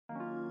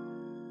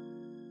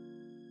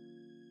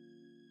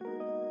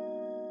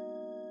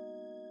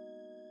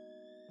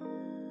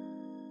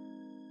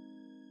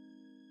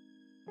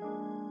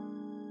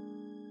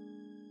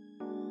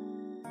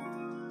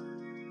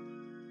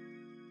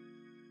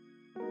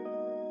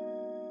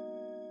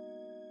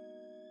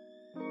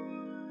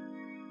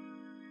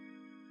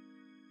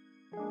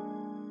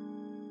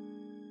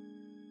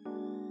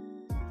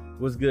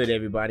What's good,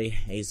 everybody?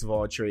 Ace of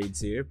All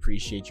Trades here.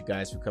 Appreciate you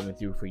guys for coming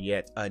through for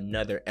yet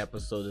another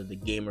episode of the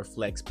Gamer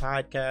Flex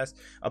podcast,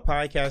 a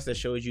podcast that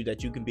shows you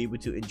that you can be able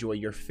to enjoy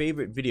your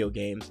favorite video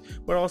games,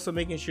 but also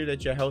making sure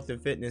that your health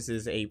and fitness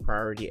is a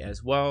priority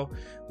as well.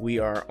 We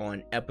are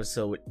on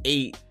episode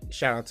 8.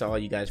 Shout out to all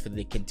you guys for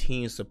the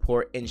continued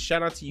support, and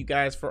shout out to you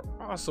guys for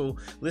also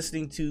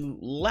listening to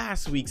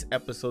last week's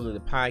episode of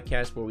the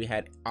podcast where we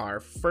had our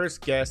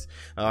first guest,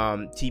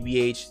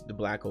 TBH, the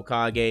Black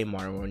Hokage,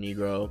 Mario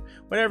Negro,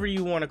 whatever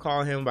you want to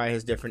call him by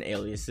his different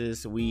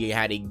aliases. We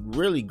had a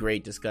really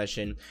great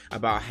discussion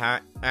about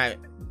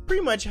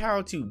pretty much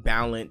how to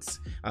balance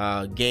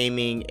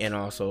gaming and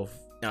also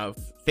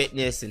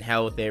fitness and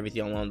health,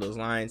 everything along those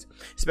lines,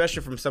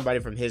 especially from somebody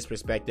from his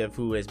perspective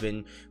who has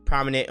been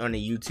prominent on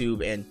the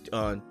YouTube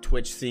and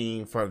Twitch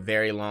scene for a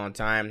very long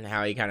time,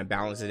 how he kind of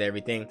balances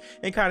everything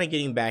and kind of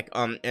getting back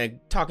and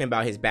talking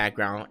about his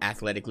background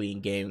athletically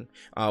in game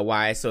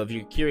wise. So if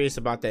you're curious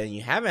about that and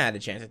you haven't had a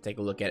chance to take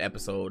a look at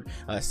episode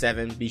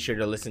 7, be sure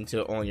to listen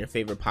to it on your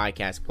favorite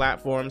podcast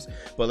platforms.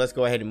 But let's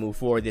go ahead and move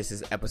forward. This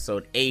is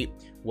episode 8.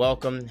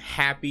 Welcome.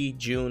 Happy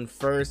June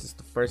 1st. It's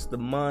the first of the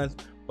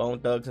month. Bone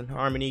Thugs and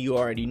Harmony, you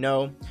already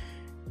know.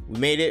 We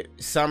made it.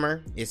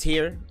 Summer is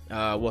here.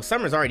 Well,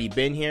 summer's already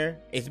been here.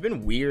 It's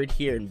been weird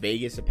here in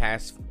Vegas the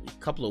past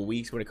couple of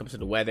weeks when it comes to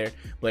the weather,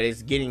 but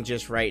it's getting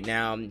just right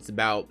now. It's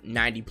about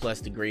 90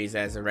 plus degrees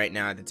as of right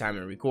now at the time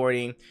of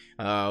recording.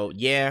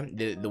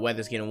 The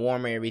weather's getting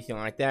warmer, everything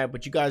like that,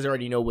 but you guys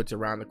already know what's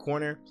around the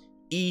corner.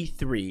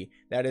 E3,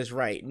 that is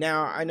right.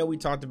 Now, I know we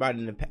talked about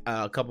it in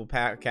a couple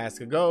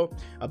podcasts ago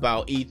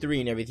about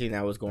E3 and everything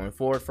that was going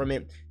forward from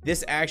it.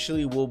 This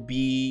actually will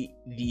be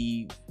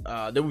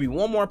there will be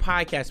one more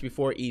podcast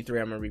before E3.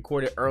 I'm gonna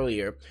record it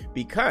earlier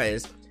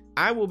because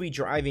I will be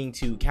driving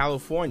to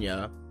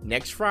California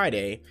next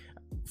Friday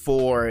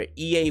for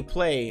EA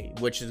Play,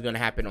 which is going to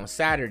happen on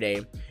Saturday,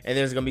 and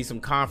there's going to be some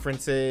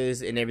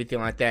conferences and everything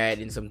like that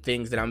and some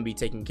things that I'm going to be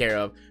taking care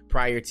of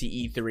prior to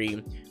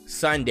E3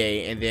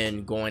 Sunday and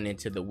then going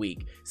into the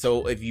week.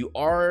 So if you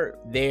are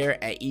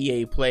there at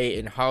EA Play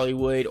in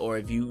Hollywood, or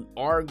if you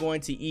are going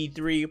to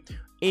E3,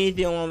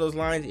 anything along those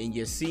lines, and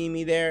you see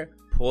me there,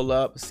 pull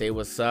up, say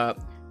what's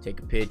up, take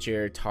a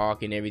picture,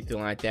 talk and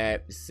everything like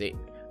that.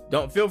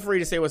 Feel free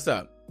to say what's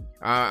up.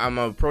 I'm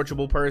an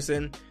approachable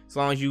person. As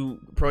long as you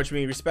approach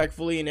me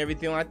respectfully and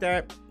everything like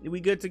that, we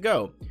good to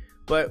go.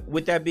 But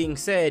with that being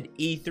said,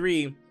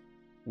 E3,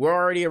 we're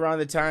already around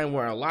the time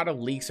where a lot of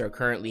leaks are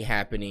currently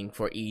happening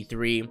for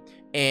E3.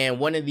 And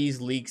one of these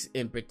leaks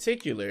in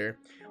particular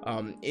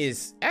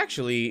is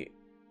actually,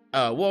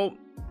 before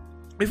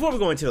we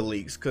go into the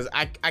leaks, because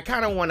I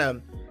kind of want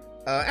to,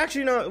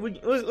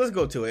 let's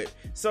go to it.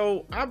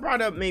 So I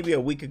brought up maybe a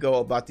week ago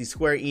about the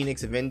Square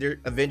Enix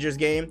Avengers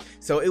game.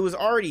 So it was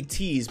already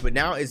teased, but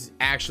now it's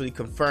actually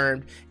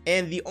confirmed.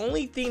 And the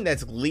only thing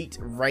that's leaked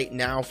right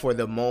now for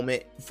the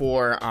moment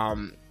for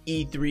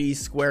E3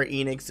 Square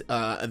Enix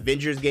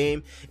Avengers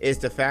game is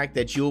the fact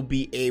that you'll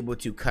be able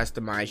to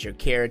customize your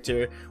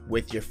character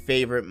with your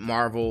favorite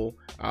Marvel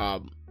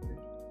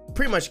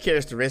pretty much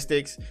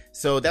characteristics.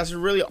 So that's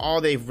really all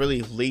they've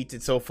really leaked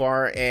it so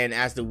far, and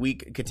as the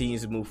week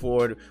continues to move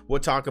forward, we'll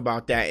talk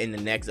about that in the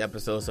next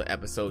episode, so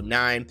episode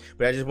 9.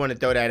 But I just want to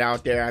throw that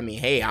out there. I mean,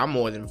 hey, I'm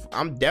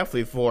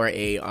definitely for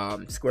a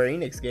Square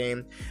Enix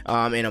game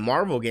and a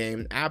Marvel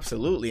game,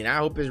 absolutely, and I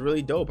hope it's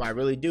really dope. I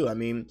really do. I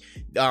mean,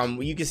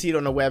 you can see it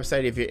on the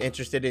website if you're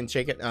interested in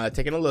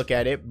taking a look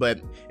at it.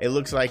 But it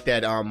looks like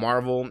that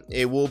Marvel,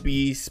 they will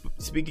be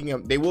speaking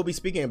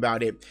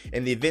about it,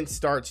 and the event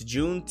starts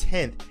June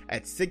 10th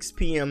at 6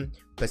 p.m.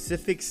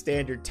 Pacific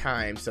Standard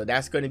Time. So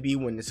that's going to be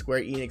when the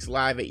Square Enix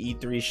Live at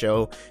E3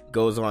 show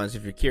goes on. So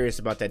if you're curious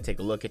about that, take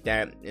a look at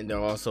that. And then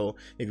also,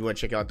 if you want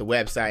to check out the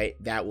website,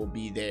 that will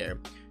be there.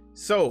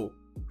 So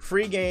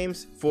free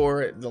games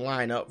for the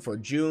lineup for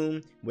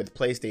June with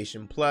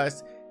PlayStation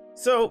Plus.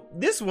 So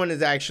this one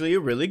is actually a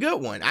really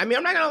good one. I mean,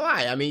 I'm not gonna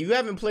lie. I mean, you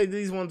haven't played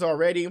these ones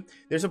already.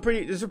 There's some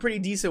pretty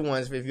decent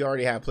ones if you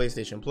already have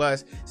PlayStation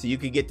Plus. So you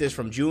could get this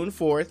from June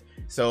 4th.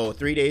 So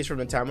 3 days from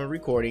the time of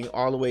recording,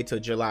 all the way to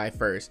July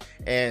 1st.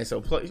 And so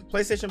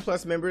PlayStation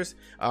Plus members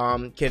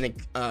can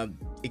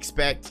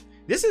expect.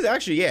 This is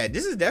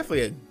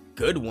definitely a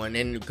good one,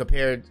 and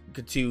compared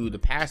to the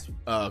past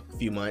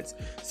few months.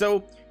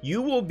 So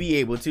you will be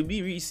able to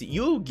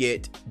you'll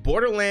get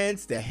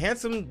Borderlands a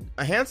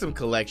handsome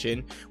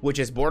collection, which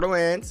is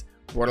Borderlands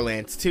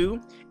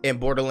 2, and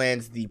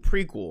Borderlands the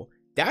prequel.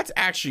 That's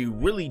actually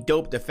really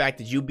dope, the fact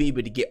that you'll be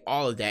able to get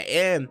all of that.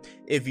 And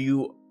if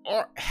you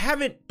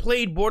haven't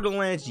played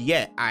Borderlands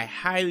yet, I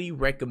highly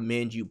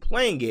recommend you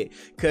playing it,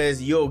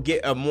 because you'll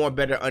get a more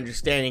better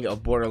understanding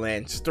of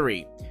Borderlands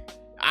 3.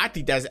 I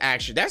think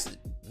that's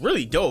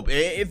really dope.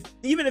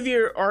 Even if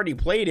you're already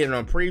played it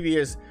on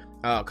previous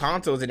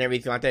consoles and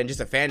everything like that, and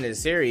just a fan of the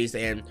series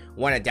and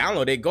want to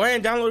download it, go ahead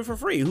and download it for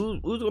free.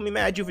 Who's gonna be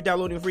mad at you for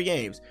downloading free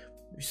games?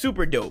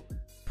 Super dope.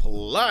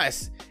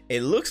 Plus,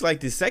 it looks like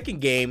the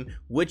second game,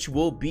 which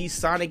will be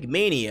Sonic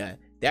Mania,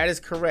 That is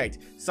correct.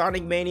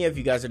 Sonic Mania, if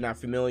you guys are not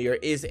familiar,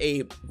 is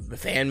a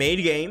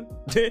fan-made game,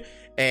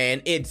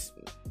 and it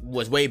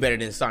was way better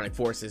than Sonic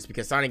Forces,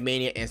 because Sonic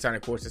Mania and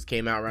Sonic Forces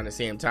came out around the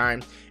same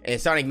time, and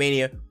Sonic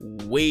Mania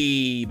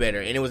way better.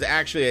 And it was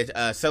actually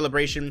a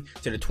celebration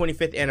to the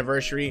 25th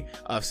anniversary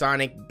of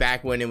Sonic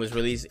back when it was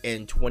released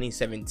in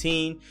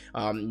 2017.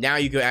 Now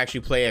you can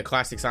actually play a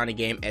classic Sonic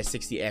game at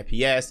 60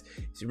 FPS.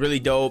 It's really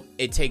dope.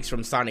 It takes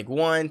from Sonic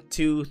 1,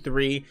 2,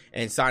 3,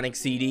 and Sonic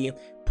CD,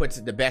 puts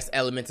the best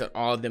elements of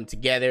all of them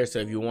together. So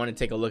if you want to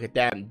take a look at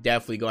that,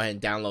 definitely go ahead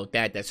and download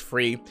that. That's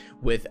free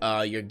with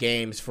your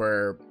games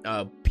for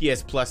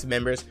PS Plus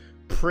members.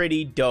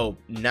 Pretty dope,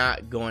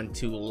 not going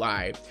to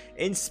lie.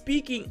 And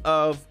speaking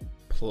of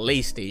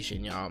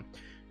PlayStation, y'all,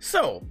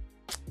 so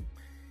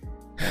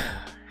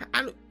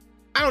I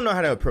don't know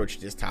how to approach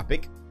this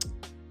topic.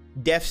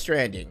 Death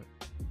Stranding.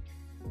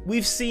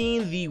 We've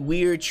seen the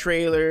weird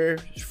trailer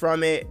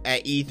from it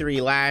at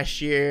E3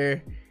 last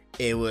year.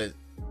 It was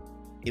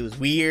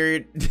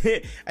weird.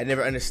 I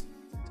never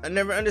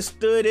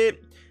understood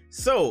it.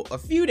 So a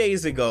few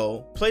days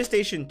ago,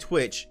 PlayStation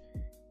Twitch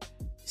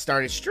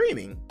started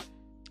streaming.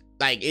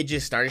 Like, it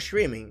just started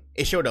streaming.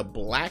 It showed a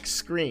black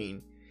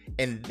screen,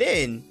 and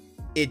then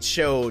it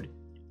showed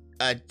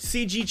a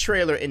CG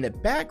trailer in the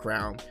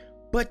background.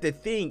 But the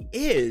thing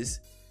is,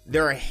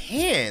 there are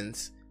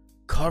hands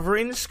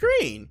covering the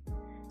screen,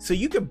 so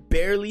you could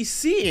barely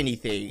see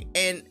anything.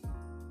 And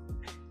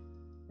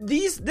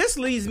this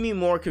leaves me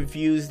more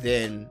confused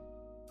than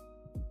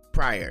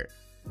prior.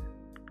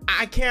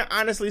 I can't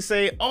honestly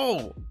say,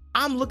 oh,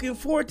 I'm looking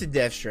forward to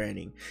Death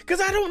Stranding,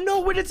 because I don't know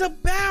what it's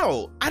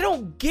about. I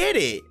don't get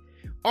it.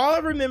 All I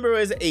remember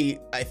is a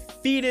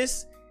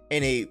fetus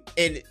and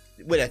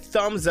with a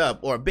thumbs up,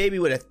 or a baby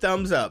with a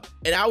thumbs up,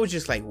 and I was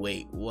just like,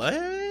 wait,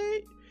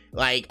 what?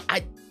 Like,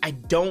 I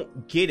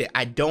don't get it.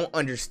 I don't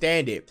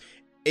understand it.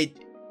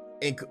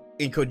 In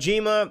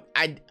Kojima,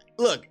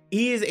 look,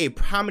 he is a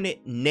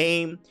prominent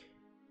name,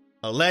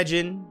 a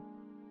legend,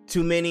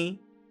 too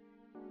many,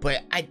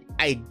 but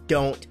I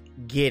don't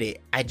get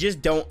it. I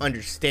just don't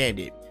understand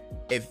it.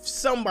 If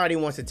somebody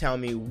wants to tell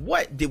me,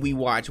 what did we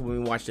watch when we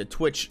watched the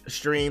Twitch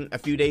stream a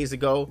few days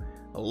ago,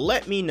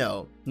 let me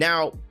know.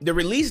 Now, the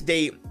release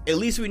date, at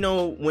least we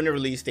know when the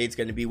release date's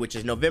going to be, which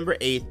is November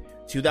 8th,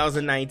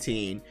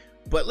 2019.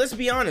 But let's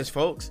be honest,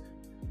 folks,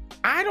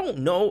 I don't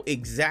know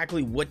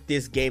exactly what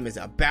this game is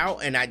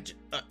about, and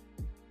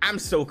I'm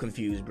so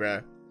confused,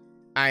 bruh.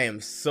 I am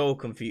so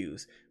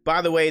confused.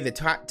 By the way, the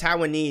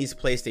Taiwanese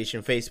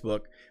PlayStation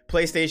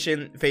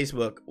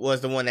Facebook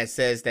was the one that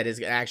says that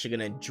it's actually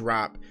gonna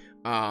drop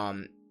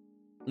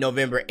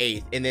November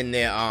 8th, and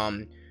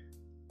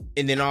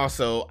then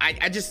also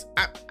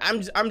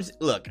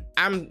look,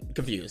 I'm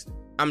confused.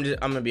 I'm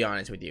gonna be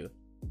honest with you.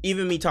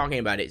 Even me talking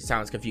about it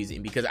sounds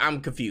confusing, because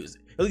I'm confused.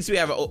 At least we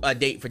have a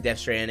date for Death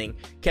Stranding.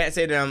 Can't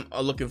say that I'm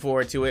looking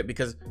forward to it,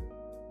 because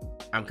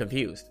I'm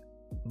confused,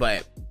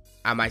 but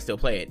I might still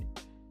play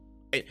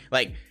it.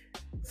 Like,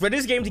 for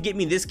this game to get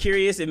me this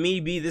curious and me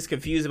be this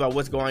confused about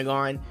what's going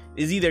on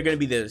is either going to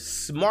be the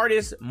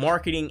smartest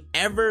marketing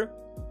ever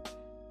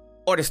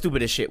or the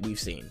stupidest shit we've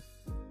seen.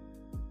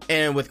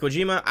 And with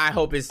Kojima, I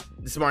hope it's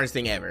the smartest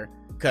thing ever,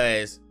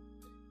 because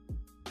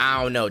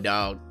I don't know,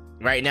 dog.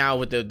 Right now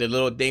with the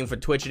little thing for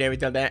Twitch and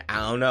everything like that,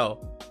 I don't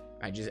know.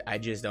 I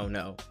just don't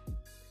know.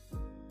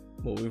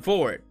 Moving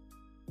forward,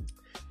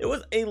 there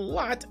was a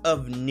lot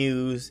of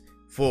news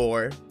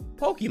for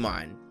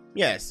Pokemon.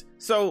 Yes.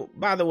 So,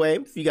 by the way,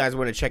 if you guys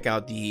want to check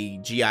out the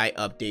GI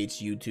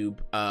Updates YouTube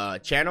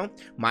channel,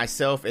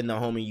 myself and the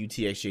homie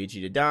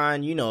UTXJG the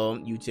Don, you know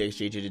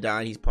UTXJG the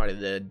Don, he's part of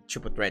the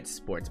Triple Threat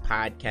Sports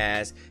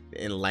Podcast,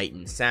 the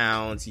Enlightened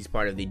Sounds, he's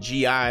part of the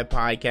GI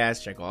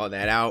Podcast, check all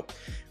that out.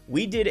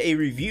 We did a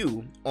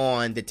review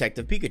on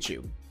Detective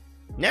Pikachu.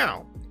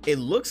 Now, it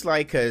looks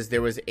like, because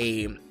there was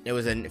a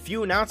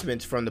few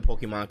announcements from the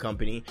Pokemon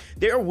Company,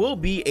 there will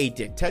be a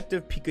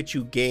Detective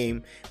Pikachu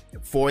game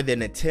for the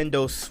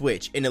Nintendo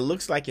Switch, and it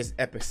looks like it's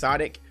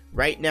episodic.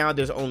 Right now,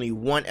 there's only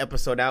one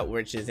episode out,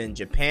 which is in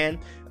Japan,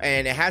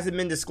 and it hasn't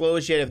been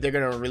disclosed yet if they're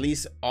going to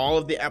release all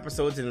of the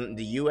episodes in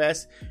the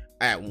US.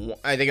 Are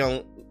they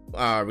going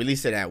to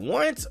release it at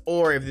once,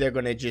 or if they're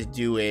going to just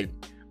do it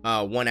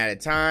one at a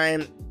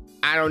time?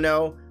 I don't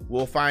know.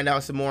 We'll find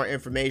out some more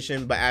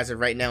information, but as of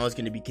right now, it's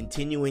going to be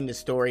continuing the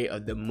story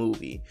of the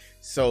movie.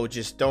 So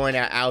just throwing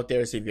that out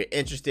there. So if you're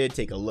interested,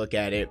 take a look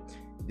at it.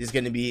 It's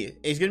going to be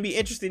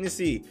interesting to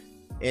see.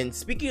 And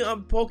speaking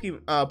of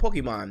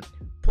Pokemon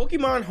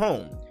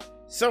Home.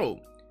 So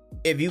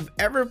if you've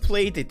ever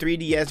played the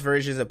 3DS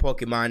versions of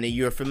Pokemon and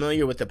you're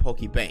familiar with the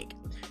Pokebank,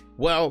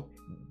 well,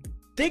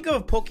 think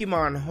of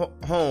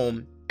Pokemon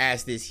Home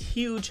as this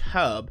huge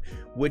hub,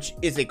 which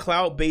is a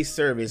cloud-based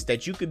service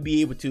that you could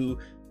be able to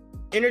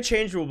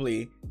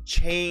interchangeably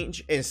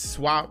change and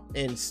swap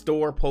and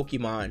store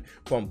Pokemon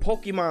from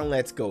Pokemon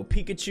Let's Go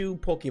Pikachu,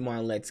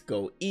 Pokemon Let's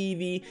Go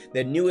Eevee,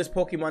 the newest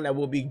Pokemon that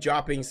will be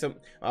dropping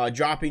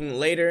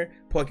later,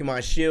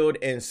 Pokemon Shield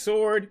and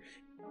Sword,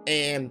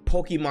 and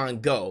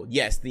Pokemon Go.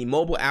 Yes, the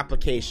mobile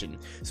application.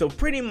 So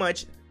pretty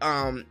much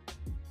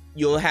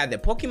you'll have the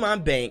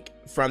Pokemon Bank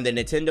from the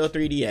Nintendo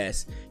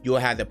 3DS. You'll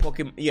have the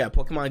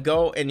Pokemon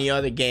Go and the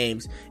other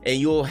games, and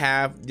you'll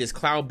have this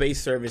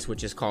cloud-based service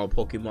which is called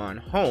Pokemon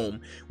Home,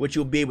 which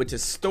you'll be able to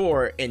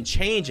store and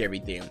change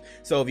everything.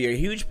 So if you're a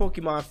huge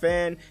Pokemon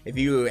fan, if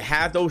you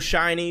have those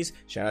shinies,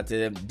 shout out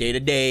to Data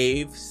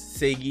Dave,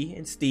 Siggy,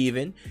 and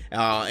Steven.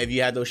 If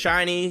you have those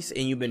shinies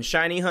and you've been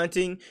shiny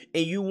hunting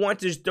and you want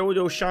to throw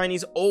those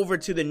shinies over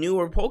to the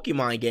newer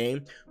Pokemon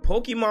game,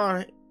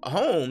 Pokemon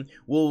Home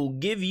will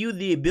give you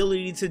the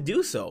ability to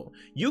do so.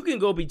 You can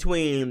go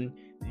between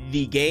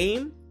the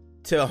game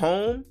to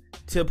home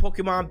to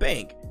Pokemon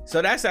Bank.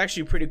 So that's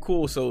actually pretty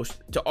cool. So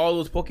to all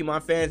those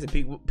Pokemon fans and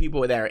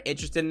people that are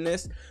interested in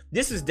this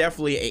is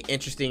definitely an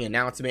interesting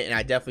announcement, and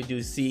I definitely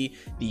do see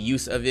the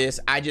use of this.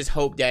 I just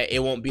hope that it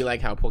won't be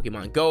like how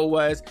Pokemon Go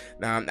was.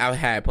 I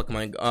had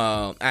Pokemon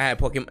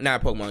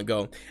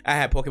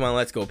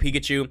Let's Go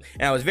Pikachu,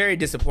 and I was very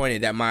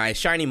disappointed that my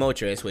shiny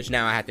Moltres, which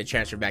now I have to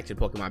transfer back to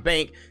the Pokemon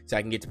Bank so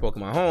I can get to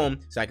Pokemon Home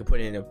so I can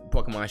put it in a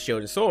Pokemon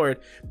Shield and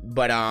Sword,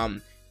 but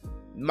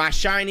my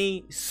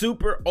shiny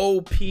super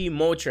OP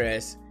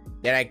Moltres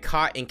that I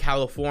caught in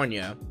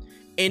California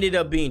ended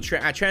up being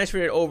I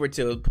transferred it over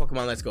to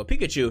Pokemon Let's Go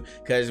Pikachu,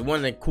 because one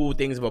of the cool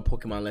things about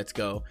Pokemon Let's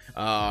Go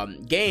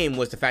game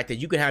was the fact that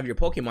you could have your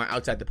Pokemon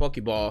outside the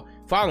Pokeball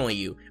following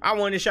you. I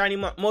wanted a shiny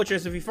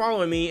Moltres to be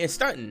following me and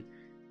stunting,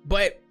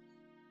 but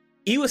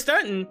he was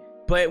stunting.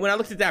 But when I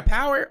looked at that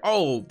power,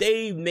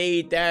 they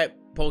made that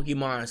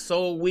Pokemon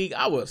so weak.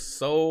 I was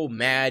so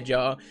mad,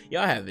 y'all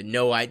have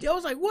no idea. I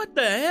was like, what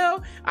the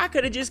hell? I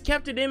could have just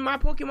kept it in my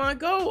Pokemon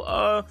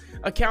Go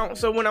account,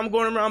 so when I'm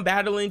going around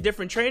battling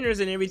different trainers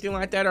and everything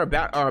like that, or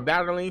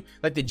battling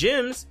like the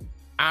gyms,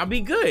 I'll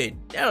be good.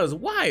 That was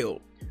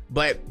wild.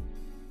 But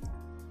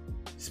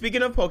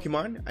speaking of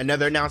Pokemon,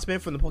 another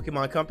announcement from the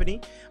Pokemon Company,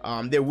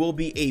 there will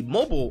be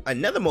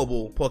another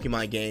mobile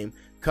Pokemon game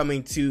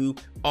coming to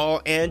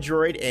all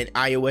Android and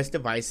iOS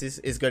devices.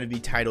 Is going to be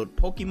titled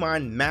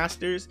Pokemon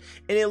Masters,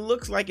 and it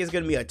looks like it's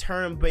going to be a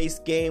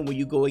turn-based game where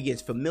you go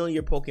against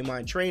familiar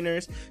Pokemon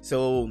trainers,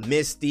 so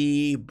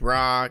Misty,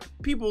 Brock,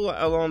 people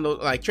along those,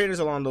 like trainers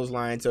along those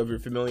lines. So if you're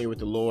familiar with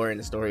the lore and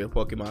the story of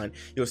Pokemon,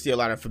 you'll see a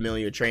lot of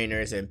familiar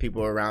trainers and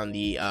people around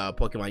the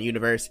Pokemon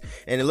universe,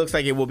 and it looks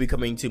like it will be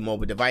coming to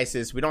mobile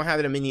devices. We don't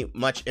have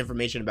much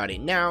information about it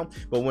now,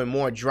 but when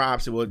more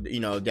drops, it will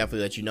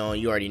definitely let you know.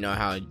 And you already know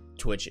how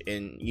Twitch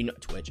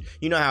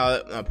how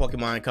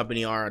Pokemon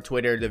Company are on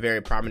Twitter. They're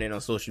very prominent on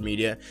social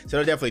media, so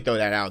they'll definitely throw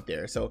that out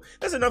there. So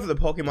that's enough of the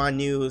Pokemon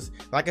news.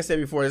 Like I said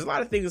before, there's a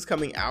lot of things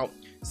coming out.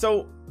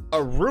 So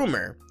a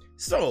rumor,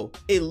 so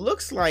it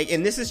looks like,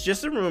 and this is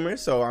just a rumor,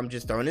 so I'm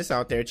just throwing this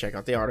out there, check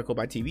out the article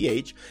by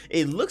TBH.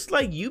 It looks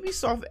like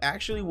Ubisoft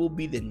actually will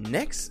be the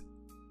next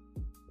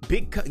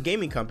big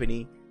gaming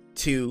company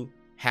to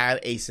have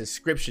a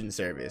subscription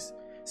service.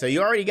 So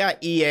you already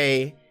got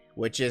EA,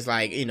 which is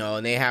like,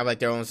 and they have like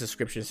their own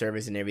subscription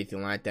service and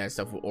everything like that,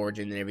 stuff with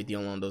Origin and everything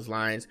along those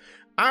lines.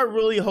 I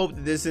really hope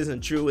that this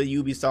isn't true with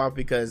Ubisoft,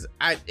 because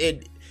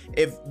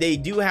if they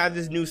do have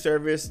this new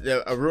service,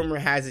 a rumor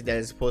has it that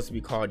it's supposed to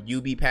be called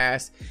Ubi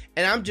Pass,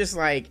 and I'm just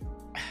like,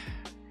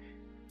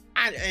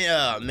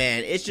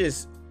 man, it's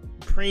just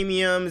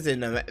premiums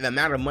and the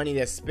amount of money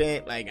that's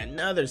spent, like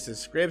another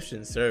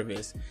subscription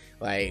service.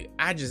 Like,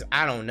 I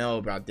don't know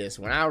about this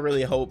one. I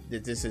really hope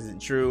that this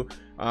isn't true.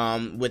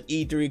 With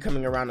E3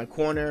 coming around the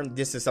corner,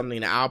 this is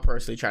something that I'll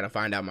personally try to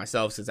find out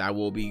myself, since I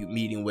will be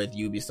meeting with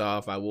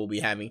Ubisoft. I will be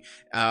having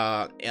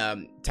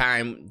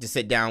time to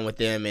sit down with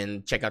them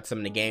and check out some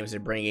of the games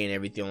they're bringing and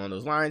everything along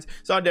those lines.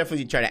 So I'll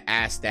definitely try to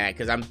ask that,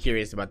 because I'm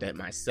curious about that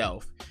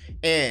myself.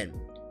 And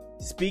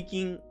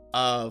speaking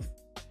of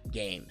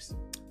games,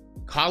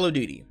 Call of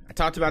Duty. I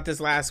talked about this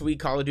last week.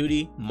 Call of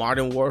Duty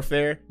Modern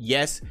Warfare.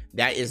 Yes,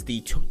 that is the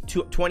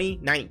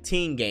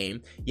 2019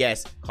 game.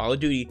 Yes, Call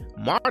of Duty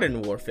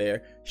Modern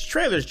Warfare.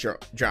 Trailers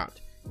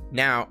dropped.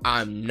 Now,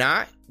 I'm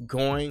not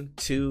going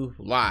to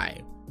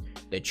lie.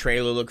 The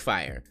trailer looked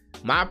fire.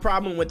 My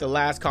problem with the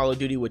last Call of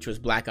Duty, which was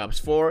Black Ops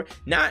 4,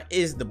 not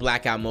is the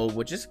Blackout mode,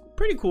 which is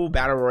pretty cool,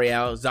 battle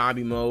royale,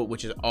 zombie mode,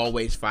 which is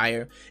always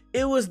fire.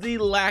 It was the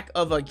lack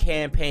of a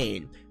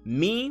campaign.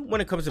 Me,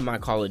 when it comes to my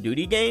Call of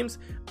Duty games,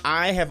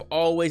 I have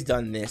always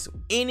done this.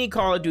 Any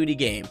Call of Duty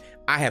game,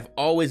 I have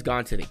always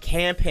gone to the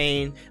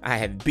campaign, I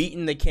have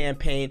beaten the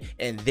campaign,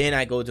 and then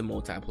I go to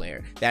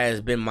multiplayer. That has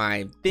been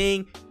my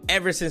thing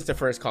ever since the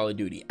first Call of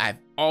Duty. I've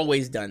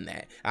always done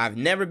that. I've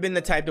never been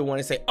the type to want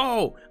to say,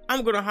 oh,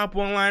 I'm gonna hop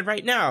online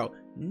right now.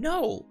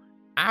 No,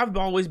 I've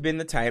always been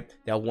the type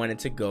that wanted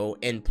to go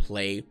and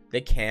play the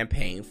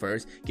campaign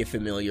first, get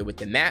familiar with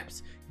the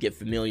maps, get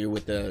familiar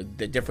with the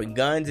different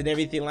guns and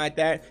everything like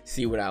that,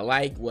 see what I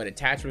like, what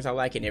attachments I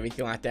like and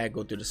everything like that,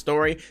 go through the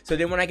story. So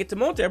then when I get to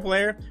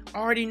multiplayer, I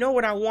already know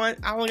what I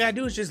want. All I gotta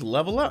do is just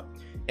level up.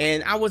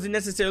 And I wasn't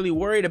necessarily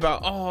worried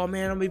about, oh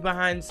man, I'll be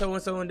behind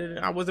so-and-so, and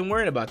I wasn't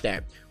worried about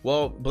that.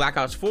 Well, Black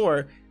Ops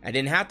 4, I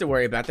didn't have to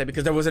worry about that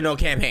because there was no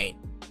campaign.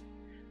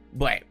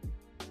 But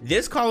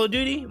this Call of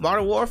Duty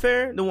Modern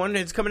Warfare, the one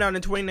that's coming out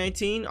in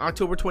 2019,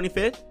 October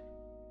 25th,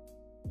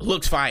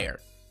 looks fire.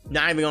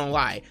 Not even gonna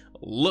lie,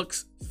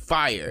 looks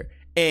fire.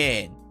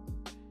 And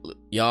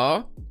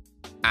y'all,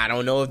 I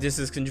don't know if this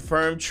is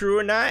confirmed true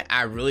or not.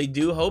 I really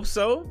do hope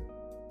so.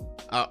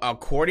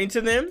 According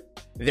to them,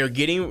 they're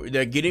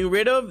getting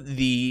rid of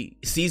the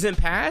season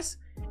pass,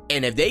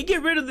 and if they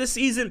get rid of the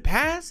season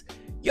pass,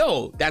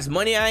 yo, that's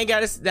money I ain't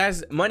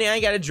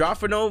gotta drop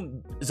for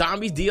no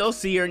Zombies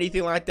DLC or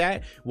anything like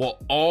that. We'll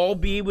all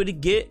be able to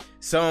get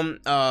some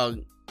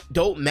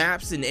dope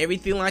maps and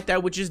everything like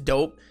that, which is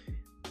dope.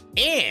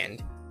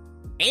 And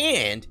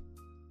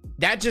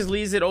that just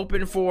leaves it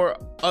open for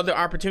other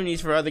opportunities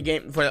for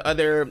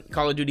other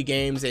Call of Duty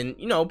games, and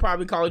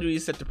probably Call of Duty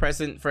set the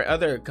precedent for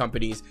other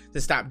companies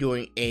to stop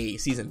doing a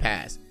season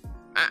pass.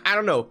 I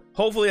don't know.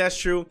 Hopefully that's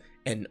true.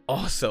 And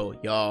also,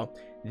 y'all,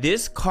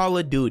 this Call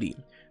of Duty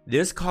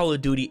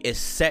is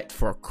set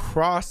for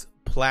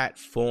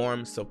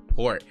cross-platform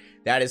support.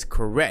 That is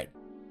correct.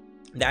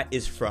 That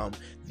is from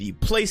the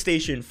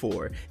PlayStation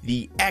 4,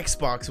 the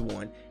Xbox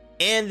One,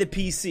 and the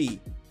PC.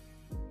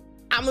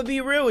 I'm gonna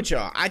be real with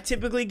y'all. I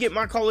typically get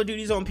my Call of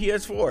Duties on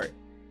PS4.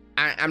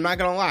 I'm not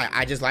gonna lie.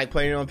 I just like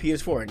playing it on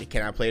PS4.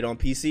 Can I play it on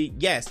PC?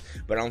 Yes.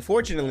 But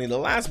unfortunately, the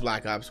last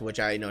Black Ops,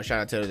 which I shout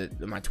out to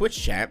my Twitch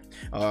chat,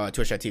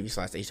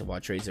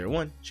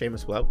 twitch.tv/AceOfWildTrade01,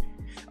 shameless plug.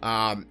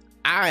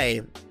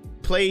 I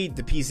played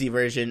the PC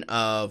version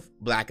of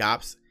Black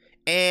Ops,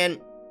 and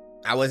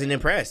I wasn't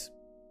impressed.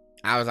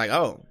 I was like,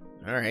 oh,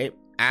 all right.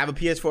 I have a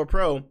PS4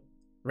 Pro,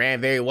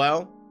 ran very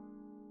well,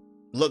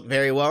 looked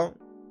very well.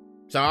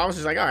 So I was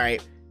just like, all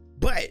right.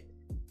 But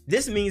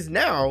this means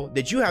now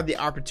that you have the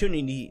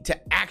opportunity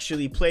to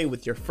actually play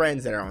with your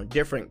friends that are on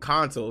different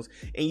consoles,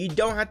 and you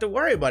don't have to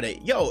worry about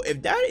it. Yo,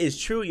 if that is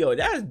true,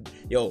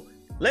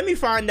 let me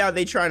find out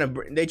they trying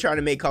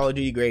to make Call of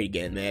Duty great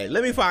again, man.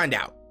 Let me find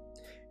out.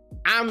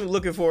 I'm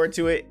looking forward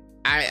to it.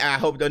 I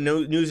hope the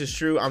news is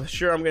true. I'm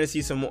sure I'm gonna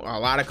see a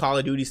lot of Call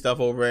of Duty stuff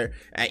over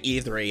at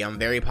E3. I'm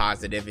very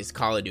positive it's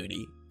Call of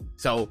Duty.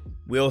 So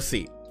we'll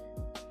see.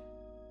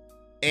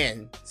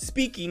 And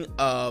speaking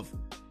of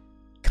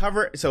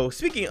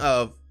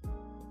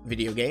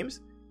video games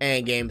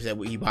and games that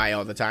we buy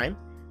all the time,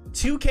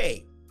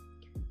 2K.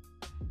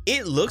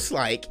 It looks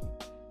like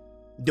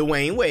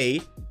Dwayne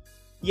Wade.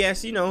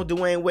 Yes,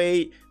 Dwayne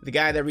Wade, the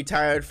guy that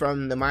retired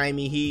from the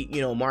Miami Heat,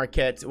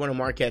 Marquette, one of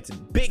Marquette's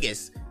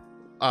biggest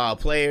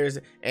players,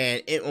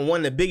 and one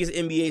of the biggest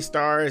NBA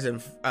stars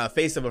and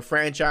face of a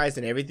franchise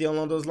and everything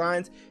along those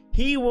lines.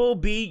 He will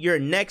be your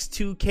next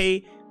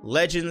 2K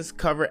Legends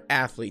cover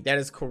athlete. That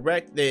is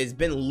correct. That has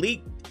been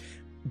leaked.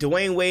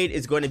 Dwayne Wade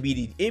is going to be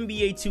the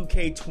NBA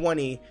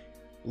 2K20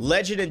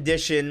 Legend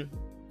Edition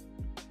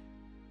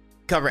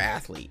cover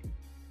athlete.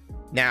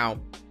 Now,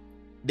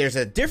 there's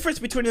a difference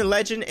between the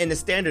Legend and the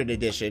Standard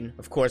Edition,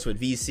 of course, with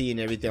VC and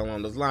everything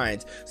along those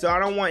lines. So I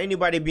don't want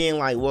anybody being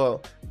like,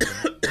 well,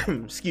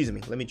 excuse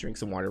me, let me drink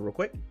some water real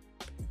quick.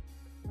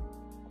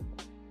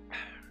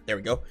 There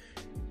we go.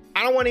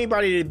 I don't want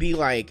anybody to be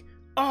like,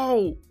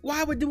 oh,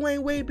 why would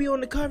Dwayne Wade be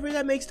on the cover?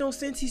 That makes no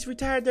sense. He's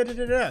retired.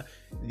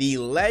 The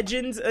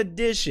Legends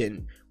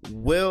Edition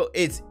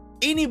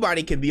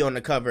anybody can be on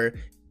the cover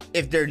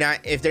if they're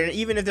not in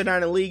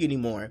the league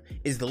anymore.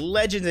 Is the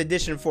Legends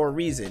Edition for a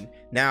reason.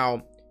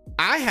 Now,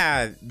 I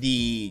have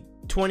the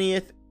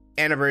 20th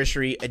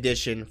anniversary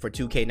edition for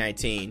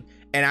 2K19,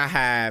 and I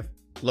have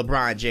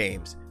LeBron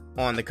James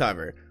on the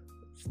cover.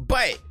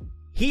 But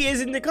he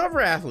isn't the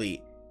cover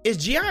athlete.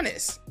 It's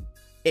Giannis.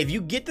 If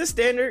you get the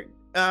standard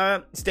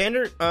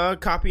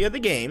copy of the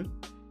game,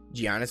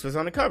 Giannis was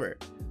on the cover.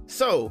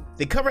 So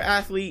the cover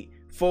athlete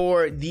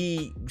for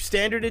the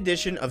standard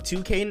edition of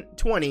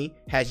 2K20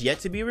 has yet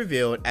to be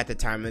revealed at the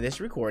time of this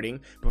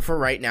recording, but for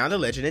right now the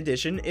Legend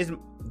Edition is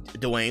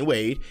Dwayne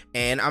Wade,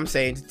 and I'm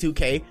saying to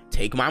 2K,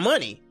 take my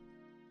money.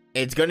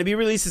 It's going to be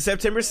released on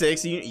September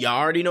 6th. Y'all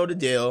already know the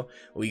deal.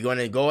 We're going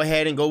to go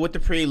ahead and go with the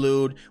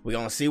prelude. We're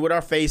going to see what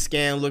our face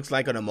scan looks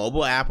like on a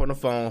mobile app on the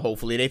phone.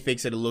 Hopefully they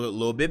fix it a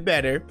little bit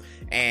better.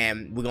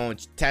 And we're going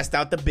to test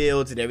out the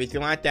builds and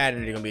everything like that.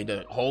 And they're going to be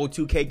the whole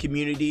 2K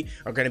community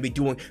are going to be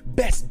doing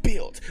best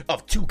builds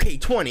of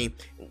 2K20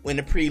 in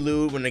the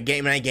prelude when that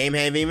game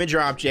haven't even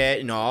dropped yet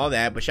and all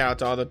that. But shout out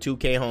to all the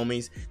 2K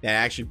homies that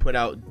actually put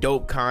out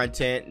dope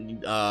content.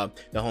 The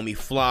homie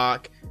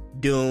Flock,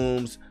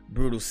 Dooms,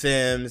 Brutal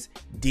Sims,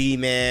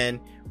 D-Man,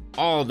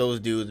 all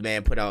those dudes,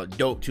 man, put out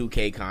dope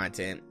 2K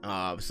content.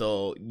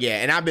 So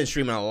yeah, and I've been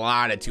streaming a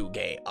lot of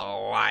 2K,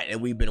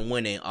 and we've been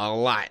winning a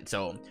lot.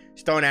 So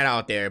just throwing that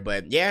out there.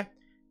 But yeah,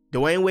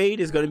 Dwayne Wade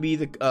is going to be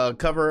the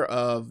cover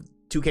of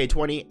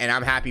 2K20, and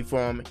I'm happy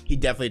for him. He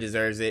definitely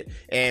deserves it.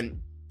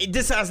 And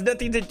this has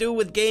nothing to do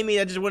with gaming.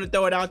 I just want to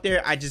throw it out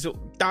there. I just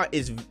thought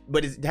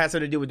but it has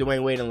something to do with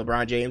Dwayne Wade and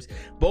LeBron James.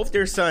 Both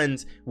their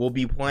sons will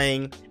be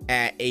playing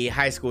at a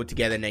high school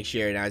together next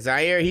year. Now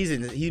Zaire, he's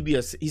going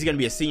to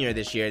be a senior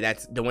this year.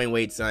 That's Dwayne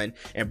Wade's son,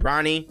 and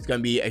Bronny is going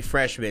to be a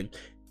freshman.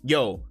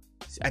 Yo,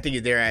 I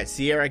think they're at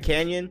Sierra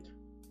Canyon.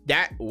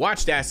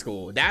 Watch that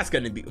school. That's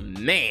going to be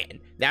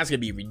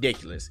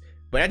ridiculous.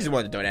 But I just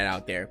wanted to throw that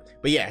out there.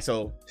 But yeah,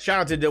 so shout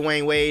out to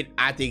Dwayne Wade.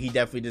 I think he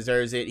definitely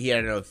deserves it. He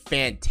had a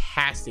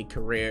fantastic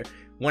career.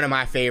 One of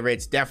my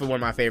favorites, definitely one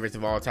of my favorites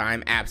of all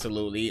time.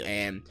 Absolutely.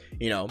 And,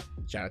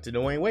 shout out to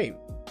Dwayne Wade.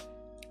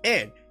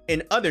 And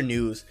in other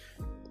news,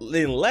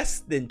 in less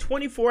than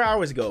 24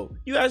 hours ago,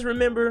 you guys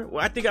remember?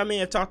 Well, I think I may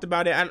have talked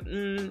about it.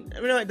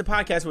 The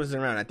podcast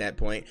wasn't around at that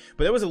point,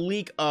 but there was a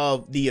leak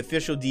of the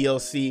official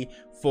DLC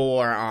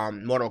for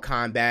Mortal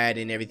Kombat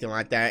and everything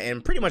like that,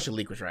 and pretty much the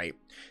leak was right.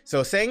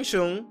 So Shang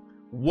Tsung,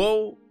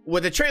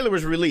 the trailer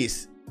was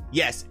released.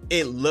 Yes,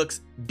 it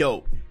looks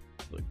dope.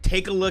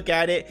 Take a look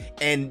at it,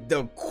 and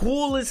the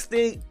coolest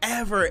thing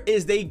ever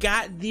is they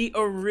got the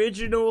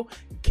original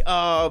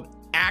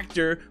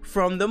actor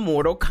from the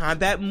Mortal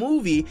Kombat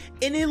movie,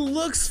 and it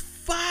looks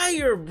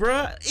fire,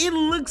 bruh. It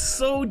looks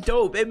so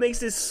dope. It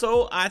makes it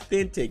so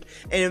authentic.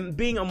 And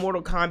being a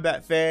Mortal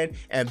Kombat fan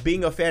and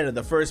being a fan of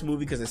the first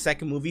movie, because the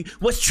second movie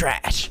was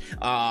trash,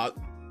 I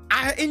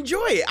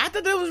enjoy it. I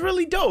thought that was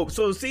really dope.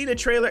 So seeing the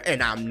trailer,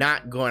 and I'm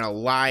not gonna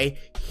lie,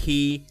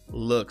 he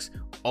looks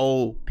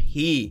OP.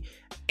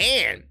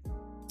 And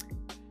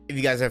if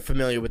you guys are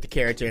familiar with the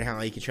character and how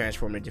he can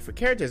transform into different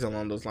characters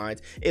along those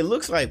lines, it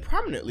looks like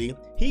prominently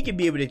he could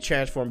be able to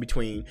transform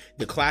between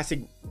the classic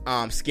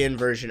skin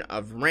version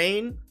of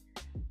Rain,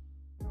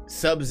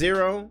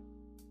 Sub-Zero,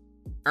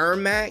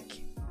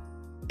 Ermac,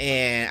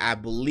 and I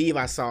believe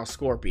I saw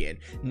Scorpion.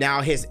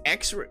 Now his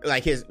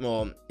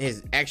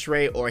his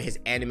X-ray or his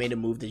animated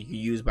move that you can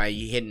use by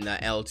hitting the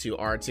L2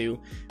 R2,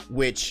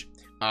 which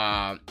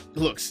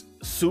looks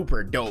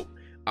super dope.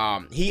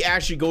 He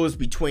actually goes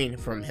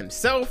from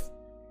himself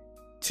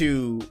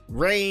to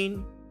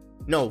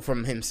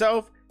from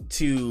himself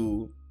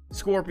to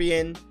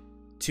Scorpion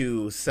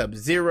to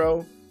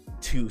Sub-Zero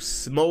to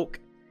Smoke,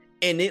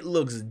 and it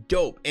looks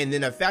dope. And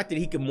then the fact that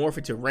he can morph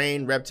it to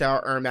Rain,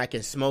 Reptile, Ermac,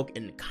 and Smoke,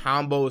 and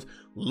combos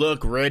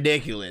look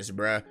ridiculous,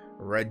 bruh.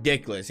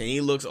 Ridiculous. And he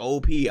looks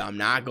OP. I'm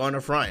not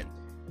gonna front.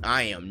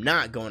 I am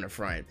not going to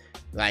front.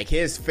 Like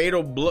his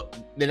fatal blow,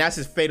 then that's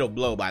his fatal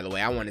blow, by the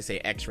way. I want to say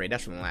X-ray.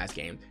 That's from the last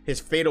game. His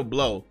fatal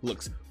blow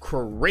looks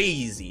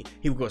crazy.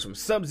 He goes from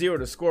Sub-Zero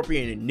to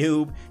Scorpion and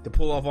Noob to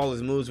pull off all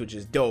his moves, which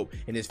is dope.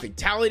 And his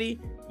fatality,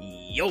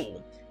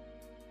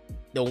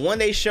 the one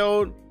they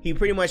showed, he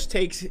pretty much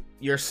takes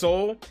your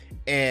soul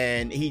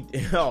and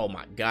oh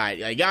my god,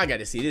 like, y'all got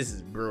to see, this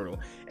is brutal.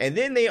 And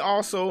then they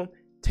also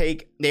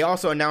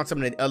announced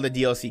some of the other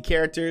DLC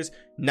characters: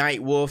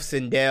 Nightwolf,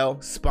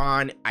 Sindel,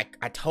 Spawn.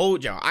 I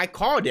told y'all, I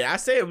called it. I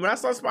said when I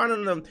saw Spawn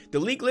on the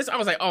leak list, I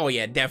was like, oh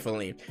yeah,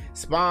 definitely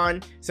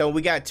Spawn. So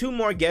we got 2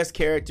 more guest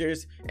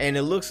characters, and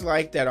it looks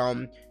like that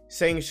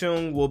Shang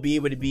Tsung will be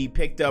able to be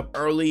picked up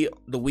early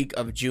the week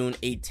of June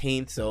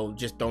 18th. So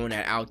just throwing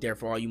that out there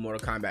for all you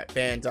Mortal Kombat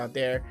fans out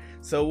there.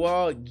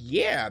 So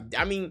yeah,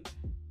 I mean,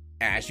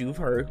 as you've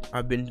heard,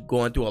 I've been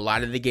going through a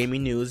lot of the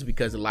gaming news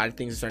because a lot of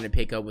things are starting to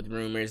pick up with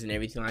rumors and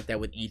everything like that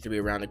with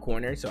E3 around the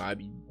corner. So I'll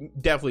be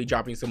definitely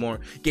dropping some more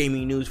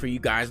gaming news for you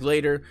guys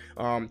later.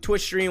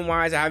 Twitch stream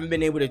wise, I haven't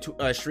been able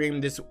to stream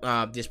this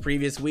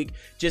previous week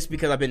just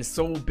because I've been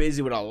so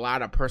busy with a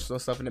lot of personal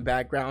stuff in the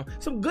background.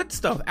 Some good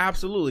stuff,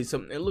 absolutely.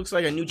 It looks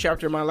like a new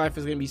chapter in my life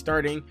is going to be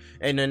starting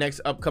in the next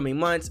upcoming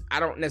months.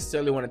 I don't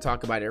necessarily want to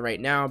talk about it right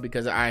now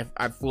because I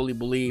fully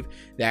believe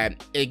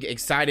that,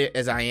 excited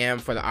as I am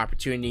for the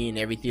opportunity and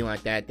everything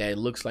like that it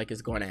looks like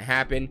it's going to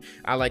happen,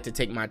 I like to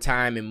take my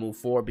time and move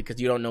forward because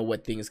you don't know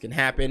what things can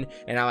happen,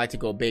 and I like to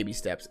go baby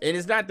steps. And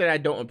it's not that I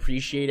don't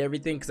appreciate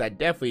everything, because I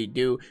definitely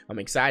do. I'm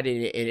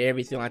excited and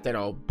everything like that,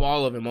 a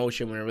ball of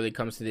emotion when it really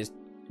comes to this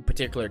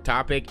particular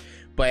topic,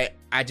 but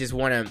I just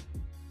want to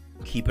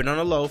keep it on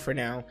the low for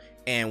now,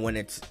 and when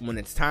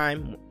it's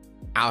time,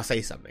 I'll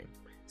say something.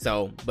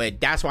 So,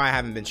 but that's why I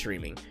haven't been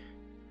streaming.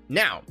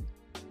 Now,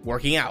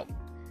 working out.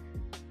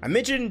 I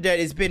mentioned that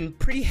it's been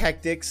pretty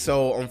hectic,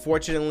 so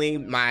unfortunately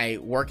my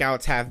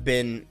workouts have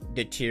been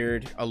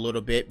deterred a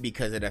little bit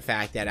because of the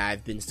fact that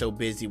I've been so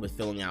busy with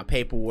filling out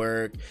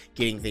paperwork,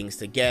 getting things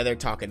together,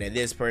 talking to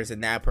this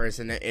person, that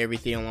person,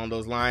 everything along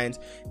those lines.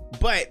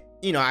 But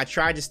I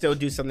tried to still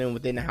do something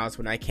within the house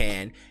when I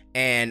can.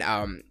 And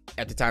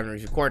at the time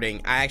of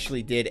recording, I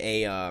actually did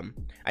a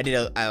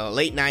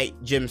late night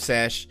gym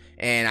sesh,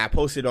 and I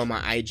posted on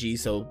my IG.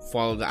 So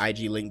follow the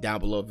IG link down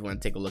below if you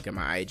want to take a look at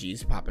my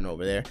IGs popping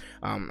over there.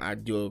 I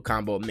do a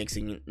combo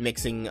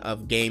mixing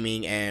of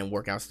gaming and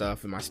workout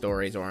stuff in my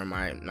stories or in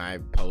my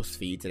post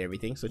feeds and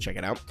everything. So check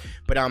it out.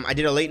 But I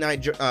did a late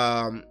night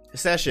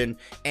session,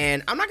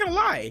 and I'm not gonna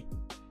lie,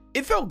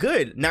 it felt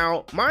good.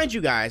 Now, mind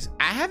you guys,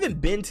 I haven't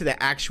been to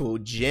the actual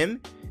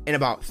gym in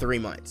about 3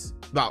 months.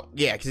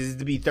 Because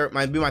it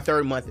might be my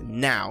 3rd month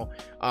now,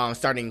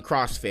 starting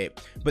CrossFit.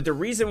 But the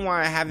reason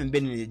why I haven't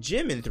been in the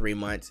gym in 3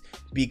 months,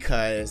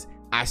 because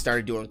I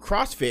started doing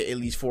CrossFit at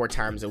least 4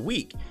 times a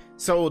week.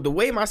 So the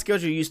way my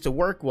schedule used to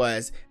work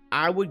was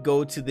I would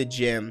go to the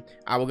gym.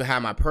 I would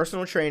have my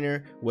personal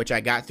trainer, which I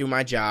got through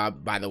my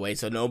job, by the way.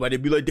 So nobody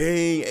be like,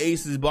 dang,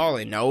 Ace is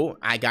balling. No,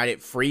 I got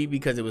it free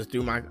because it was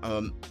through my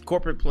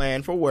corporate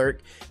plan for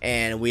work.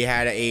 And we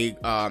had a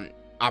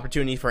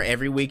opportunity for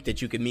every week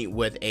that you can meet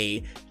with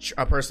a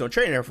personal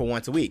trainer for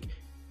once a week.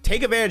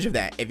 Take advantage of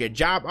that. If your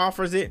job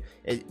offers it,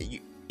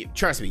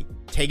 trust me,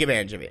 take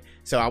advantage of it.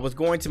 So I was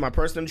going to my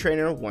personal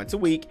trainer once a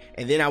week,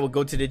 and then I would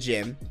go to the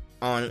gym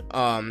on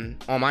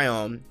my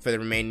own for the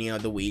remaining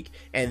of the week,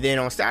 and then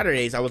on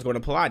Saturdays I was going to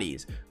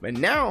Pilates. But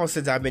now,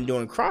 since I've been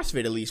doing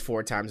CrossFit at least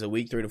 4 times a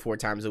week, 3 to 4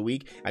 times a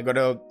week, I go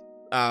to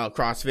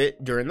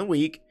CrossFit during the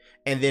week,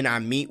 and then I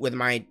meet with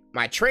my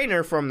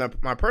trainer from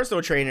my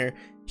personal trainer.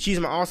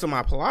 She's also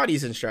my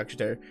Pilates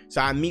instructor,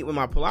 so I meet with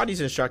my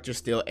Pilates instructor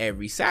still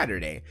every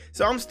Saturday.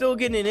 So I'm still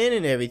getting it in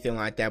and everything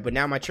like that. But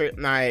now my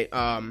schedule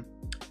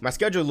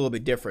is a little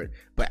bit different.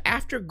 But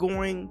after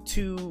going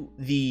to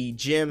the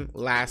gym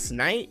last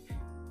night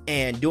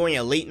and doing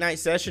a late night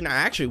session, I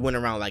actually went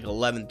around like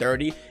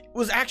 11:30. It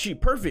was actually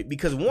perfect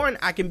because, one,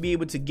 I can be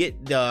able to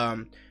get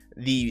the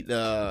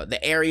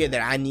area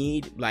that I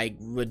need, like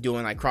we're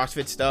doing like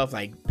CrossFit stuff,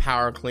 like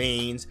power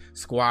cleans,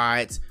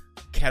 squats,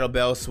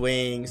 kettlebell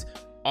swings,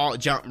 all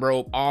jump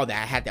rope, all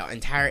that. I had the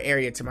entire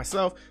area to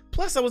myself.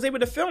 Plus I was able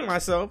to film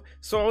myself,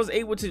 so I was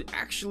able to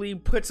actually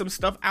put some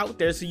stuff out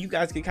there so you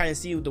guys can kind of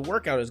see what the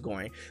workout is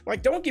going.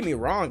 Like, don't get me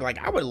wrong, like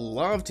I would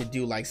love to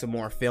do like some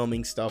more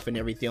filming stuff and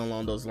everything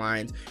along those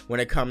lines when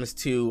it comes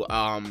to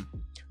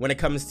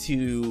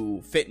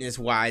fitness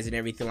wise and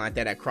everything like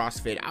that at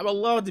CrossFit. I would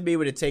love to be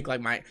able to take like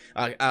my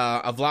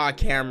a vlog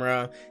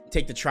camera,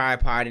 take the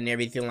tripod and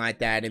everything like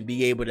that, and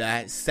be able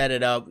to set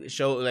it up,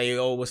 show like,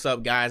 oh, what's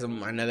up guys,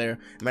 I'm at another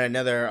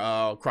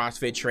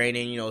CrossFit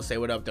training, you know, say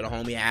what up to the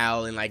homie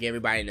Al and like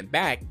everybody in the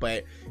back.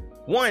 But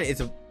one,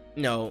 it's a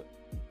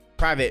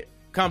private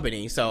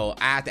company, so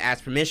I have to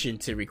ask permission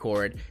to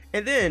record.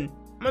 And then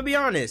I'm gonna be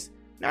honest,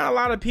 not a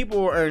lot of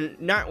people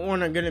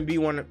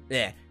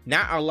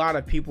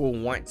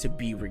want to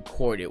be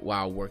recorded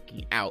while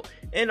working out.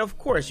 And of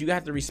course, you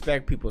have to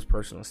respect people's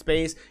personal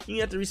space. You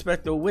have to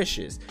respect their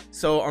wishes.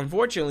 So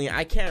unfortunately,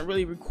 I can't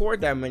really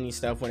record that many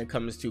stuff when it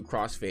comes to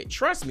CrossFit.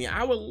 Trust me,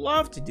 I would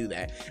love to do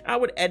that. I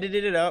would edit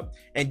it up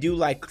and do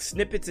like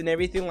snippets and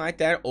everything like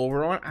that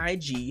over on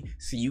IG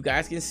so you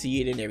guys can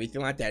see it and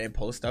everything like that, and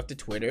post stuff to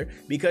Twitter,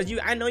 because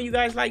I know you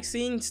guys like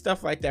seeing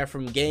stuff like that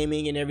from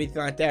gaming and everything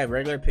like that,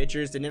 regular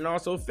pictures, and then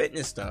also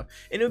fitness stuff.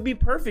 And it would be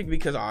perfect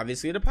because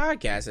obviously the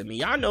podcast, I mean,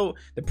 y'all know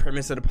the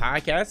premise of the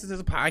podcast. This is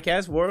a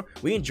podcast where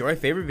we enjoy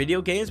favorite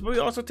video games, but we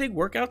also take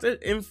workouts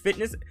and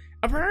fitness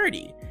a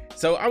priority.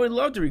 So I would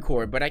love to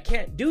record, but I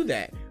can't do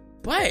that.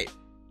 But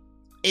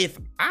if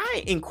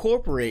I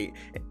incorporate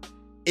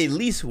at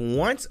least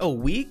once a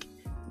week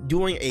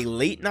doing a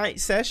late night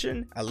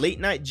session, a late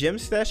night gym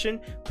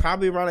session,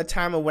 probably around the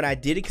time of when I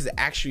did it, because it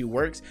actually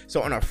works.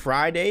 So on a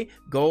Friday,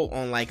 go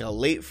on like a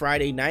late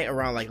Friday night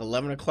around like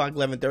 11 o'clock,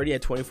 11:30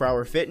 at 24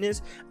 Hour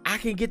Fitness. I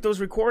can get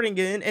those recording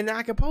in and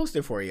I can post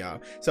it for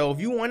y'all. So if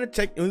you want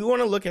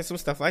to look at some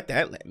stuff like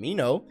that, let me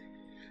know.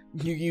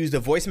 You can use the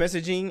voice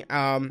messaging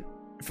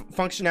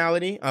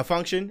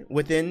function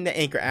within the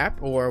Anchor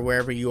app or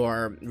wherever you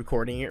are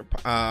recording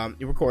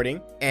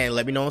and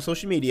let me know on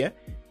social media.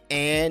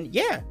 And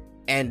yeah,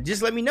 and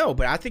just let me know.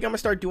 But I think I'm gonna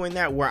start doing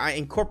that, where I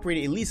incorporate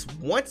it at least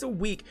once a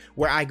week,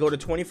 where I go to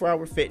 24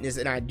 Hour Fitness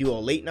and I do a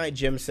late night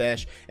gym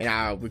sesh, and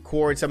I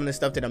record some of the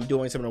stuff that I'm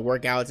doing, some of the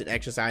workouts and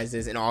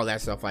exercises and all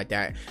that stuff like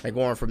that, like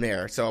going from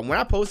there. So when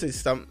I posted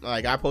some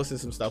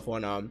stuff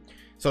on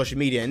social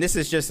media, and this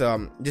is just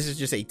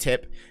a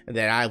tip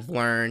that I've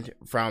learned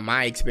from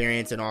my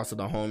experience, and also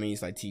the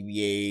homies like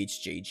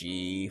TBH,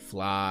 JG,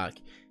 Flock,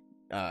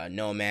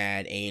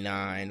 Nomad,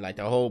 A9, like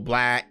the whole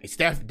Black, it's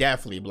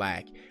definitely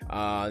Black,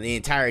 the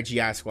entire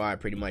GI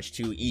squad pretty much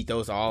too,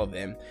 Ethos, all of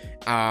them,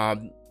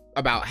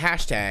 about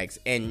hashtags.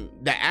 And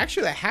the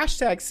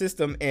hashtag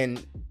system in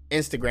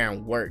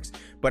Instagram works,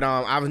 but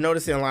I was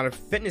noticing a lot of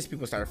fitness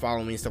people started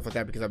following me and stuff like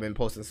that, because I've been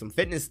posting some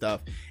fitness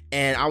stuff,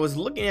 and I was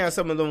looking at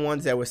some of the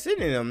ones that were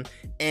sitting in them,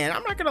 and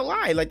I'm not gonna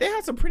lie, like they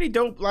had some pretty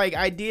dope like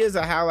ideas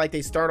of how like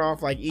they start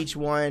off, like each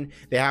one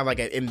they have like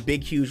in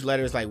big huge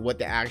letters like what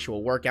the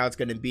actual workout's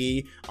gonna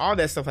be, all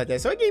that stuff like that.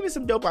 So it gave me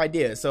some dope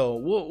ideas. So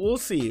we'll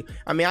see.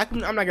 I mean,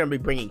 I'm not gonna be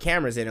bringing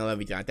cameras in and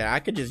everything like that.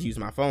 I could just use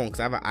my phone, because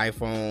I have an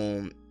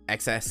iPhone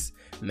XS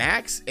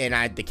Max,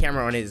 and the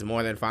camera on it is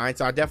more than fine.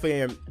 So I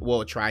definitely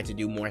will try to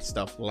do more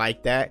stuff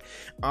like that.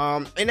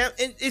 And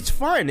it's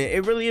fun.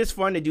 It really is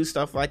fun to do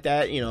stuff like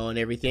that, and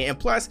everything. And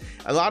plus,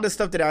 a lot of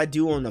stuff that I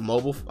do on the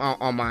mobile,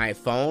 on my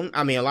phone,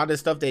 I mean, a lot of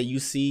stuff that you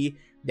see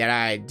that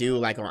I do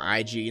like on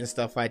IG and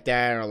stuff like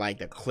that, or like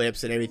the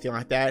clips and everything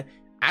like that,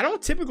 I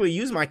don't typically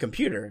use my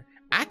computer.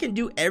 I can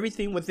do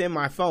everything within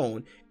my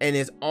phone, and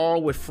it's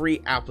all with free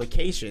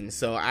applications.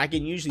 So I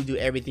can usually do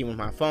everything with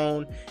my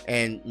phone,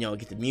 and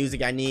get the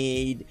music I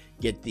need,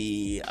 get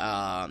the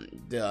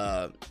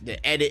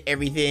edit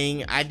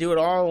everything. I do it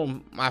all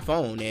on my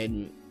phone,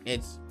 and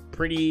it's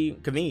pretty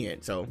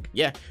convenient. So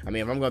yeah, I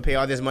mean, if I'm gonna pay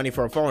all this money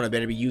for a phone, I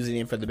better be using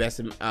it for the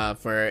best,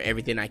 for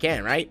everything I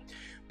can, right?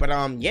 But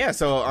yeah,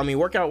 so I mean,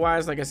 workout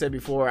wise, like I said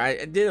before,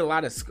 I did a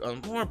lot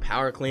of more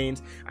power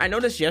cleans. I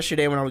noticed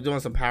yesterday when I was doing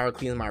some power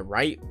cleans, my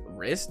right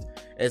wrist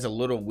is a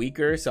little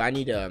weaker, so I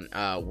need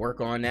to work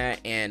on that.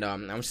 And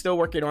I'm still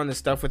working on the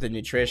stuff with the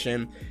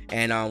nutrition,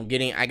 and I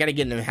gotta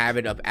get in the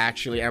habit of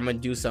actually, I'm gonna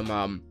do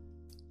some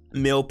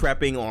meal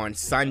prepping on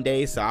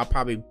Sunday, so I'll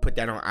probably put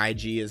that on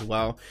IG as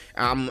well.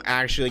 I'm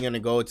actually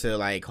gonna go to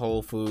like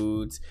Whole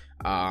Foods,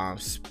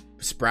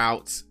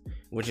 Sprouts,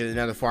 which is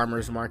another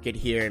farmers market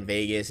here in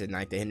Vegas and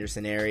like the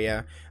Henderson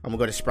area. I'm gonna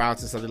go to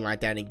Sprouts or something like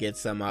that and get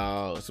some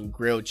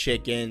grilled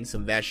chicken,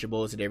 some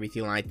vegetables and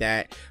everything like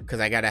that, because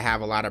I gotta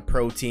have a lot of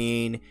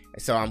protein.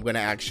 So I'm gonna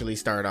actually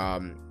start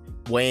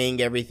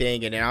weighing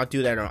everything, and then I'll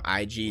do that on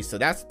IG. So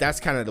that's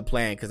kind of the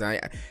plan, because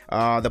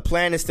the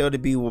plan is still to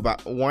be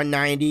about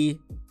 190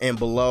 and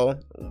below.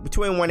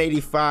 Between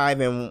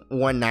 185 and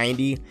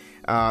 190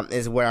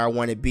 is where I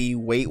want to be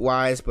weight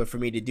wise. But for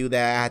me to do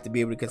that, I have to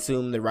be able to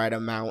consume the right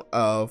amount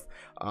of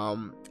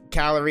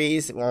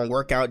calories on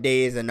workout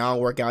days, and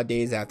non-workout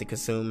days I have to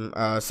consume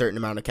a certain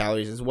amount of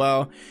calories as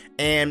well.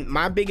 And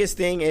my biggest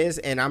thing is,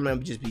 and I'm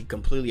gonna just be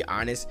completely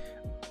honest,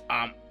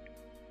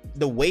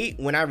 the weight,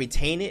 when I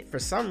retain it, for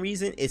some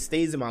reason it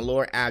stays in my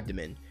lower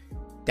abdomen.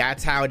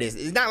 That's how it is.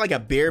 It's not like a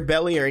beer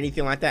belly or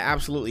anything like that,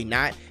 absolutely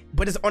not,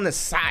 but it's on the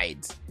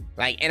sides.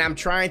 And I'm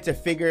trying to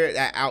figure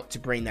that out to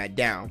bring that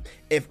down.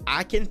 If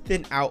I can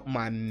thin out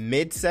my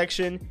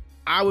midsection,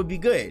 I would be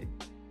good.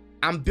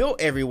 I'm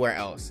built everywhere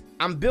else.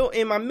 I'm built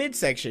in my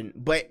midsection,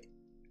 but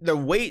the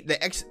weight,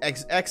 the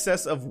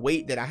excess of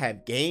weight that I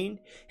have gained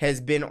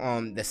has been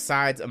on the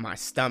sides of my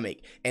stomach,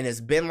 and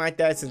it's been like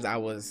that since I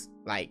was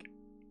like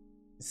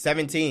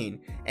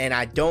 17, and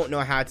I don't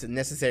know how to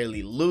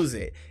necessarily lose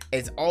it.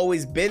 It's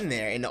always been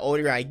there, and the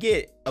older I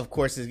get, of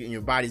course,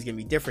 your body's gonna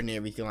be different and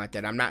everything like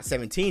that. I'm not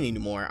 17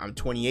 anymore. I'm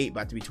 28,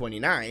 about to be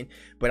 29,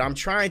 but I'm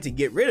trying to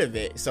get rid of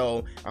it.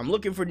 So I'm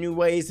looking for new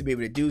ways to be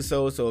able to do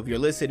so. So if you're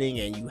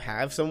listening and you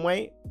have some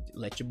weight,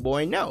 let your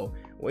boy know.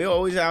 We're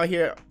always out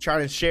here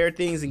trying to share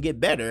things and get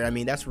better. I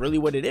mean, that's really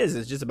what it is.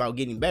 It's just about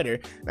getting better,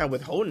 not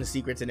withholding the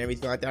secrets and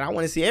everything like that. I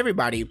want to see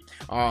everybody.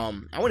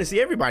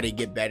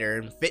 Get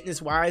better,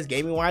 fitness wise,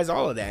 gaming wise,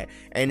 all of that.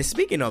 And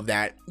speaking of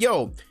that,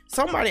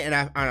 somebody, and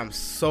I'm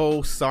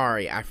so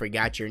sorry I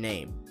forgot your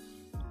name.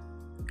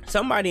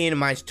 Somebody in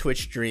my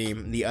Twitch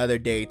stream the other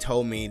day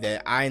told me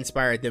that I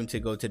inspired them to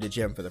go to the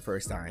gym for the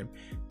first time.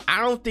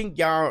 I don't think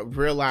y'all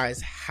realize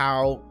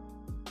how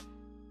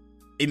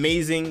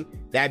amazing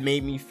that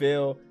made me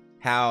feel.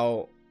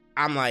 How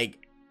I'm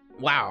like,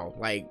 wow,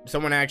 like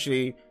someone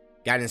actually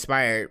got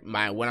inspired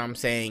by what I'm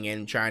saying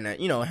and trying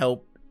to,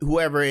 help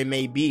whoever it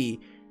may be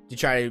to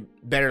try to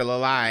better their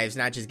lives,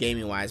 not just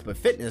gaming wise, but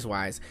fitness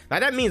wise.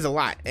 Like, that means a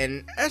lot,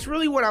 and that's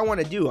really what I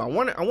want to do. I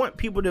want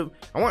people to.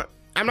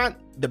 I'm not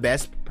the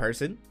best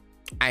person.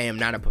 I am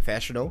not a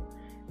professional.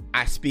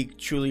 I speak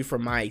truly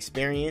from my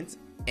experience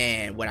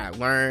and what I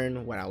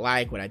learn, what I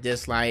like, what I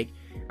dislike.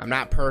 I'm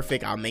not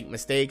perfect. I'll make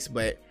mistakes,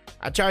 but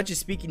I try to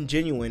speak in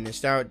genuine and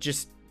start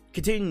just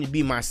continuing to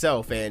be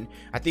myself. And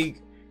I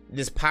think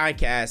this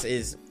podcast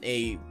is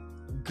a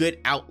good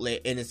outlet,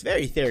 and it's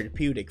very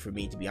therapeutic for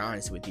me, to be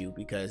honest with you,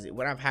 because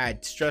when I've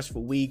had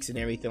stressful weeks and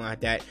everything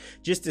like that,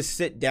 just to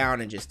sit down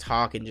and just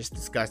talk and just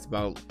discuss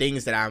about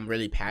things that I'm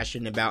really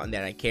passionate about and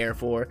that I care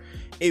for,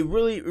 it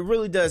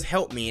really does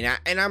help me.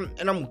 And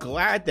I'm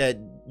glad that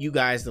you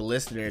guys, the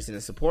listeners and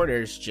the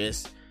supporters,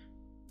 just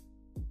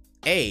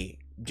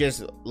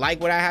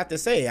like what I have to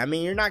say. I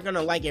mean, you're not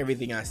gonna like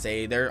everything I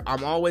say.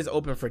 I'm always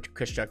open for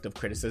constructive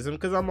criticism,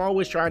 because I'm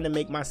always trying to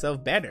make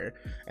myself better.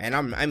 And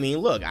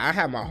look, I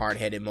have my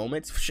hard-headed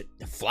moments.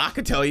 Flock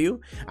could tell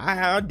you,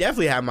 I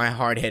definitely have my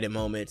hard-headed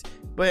moments.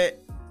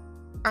 But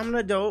I'm an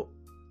adult.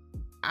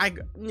 I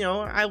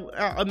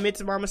admit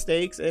to my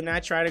mistakes, and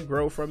I try to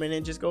grow from it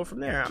and just go from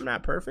there. I'm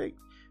not perfect.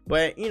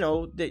 But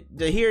to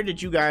hear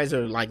that you guys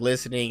are like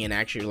listening and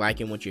actually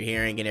liking what you're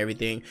hearing and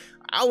everything,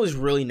 I was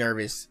really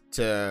nervous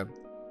to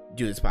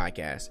do this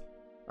podcast.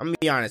 I'm gonna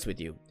be honest with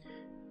you.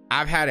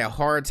 I've had a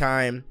hard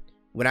time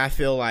when I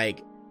feel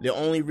like the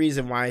only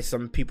reason why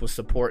some people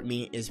support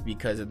me is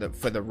because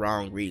for the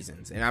wrong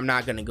reasons. And I'm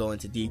not gonna go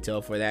into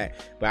detail for that,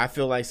 but I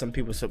feel like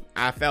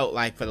I felt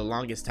like for the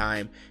longest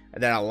time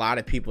that a lot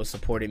of people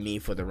supported me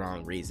for the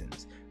wrong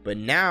reasons. But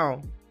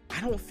now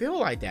I don't feel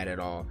like that at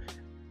all.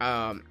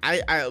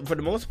 I for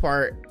the most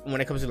part,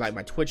 when it comes to like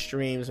my Twitch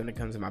streams, when it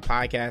comes to my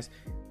podcast,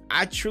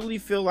 I truly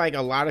feel like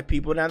a lot of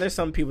people, now there's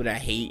some people that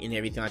hate and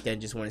everything like that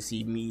and just want to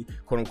see me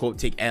quote unquote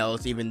take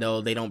L's, even though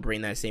they don't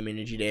bring that same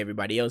energy to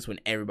everybody else when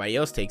everybody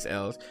else takes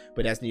L's,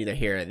 but that's neither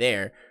here or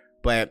there.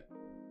 But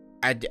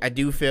I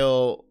do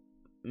feel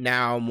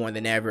now more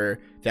than ever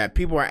that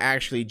people are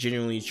actually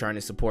genuinely trying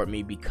to support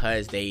me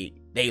because they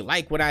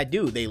like what I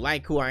do, they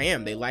like who I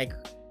am, they like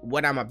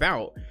what I'm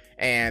about.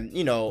 And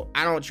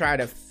I don't try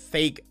to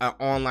fake an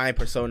online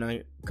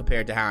persona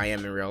compared to how I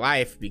am in real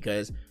life,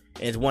 because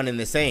it's one and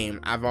the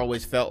same. I've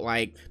always felt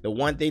like the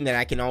one thing that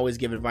I can always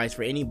give advice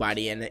for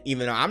anybody, and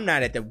even though I'm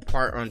not at the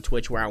part on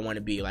Twitch where I want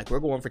to be, like we're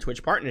going for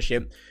Twitch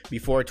partnership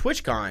before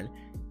TwitchCon,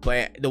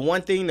 but the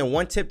one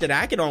tip that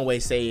I can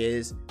always say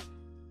is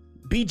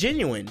be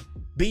genuine,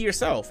 be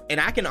yourself. And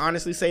I can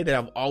honestly say that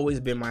I've always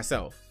been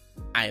myself.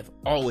 I have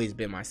always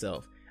been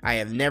myself. I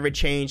have never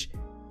changed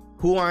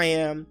who I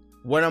am,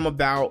 what I'm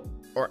about,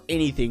 or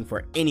anything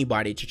for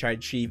anybody to try to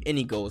achieve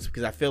any goals,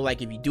 because I feel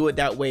like if you do it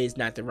that way, it's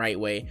not the right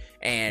way,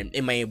 and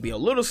it may be a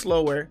little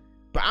slower,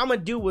 but I'm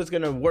gonna do what's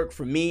gonna work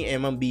for me, and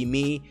I'm gonna be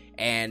me.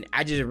 And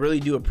I just really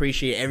do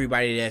appreciate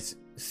everybody that's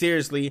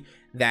seriously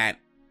that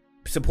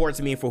supports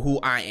me for who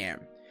I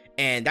am.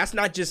 And that's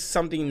not just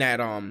something that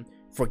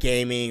for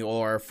gaming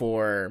or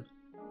for,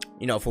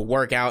 you know, for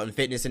workout and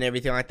fitness and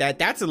everything like that.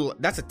 That's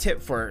a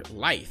tip for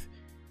life.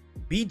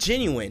 Be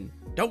genuine.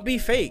 Don't be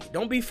fake.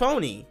 Don't be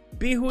phony.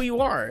 Be who you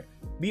are.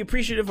 Be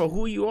appreciative of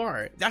who you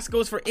are. That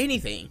goes for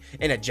anything.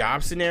 In a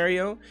job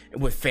scenario,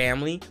 with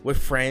family, with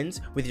friends,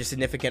 with your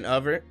significant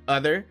other,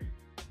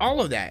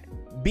 all of that.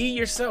 Be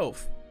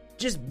yourself.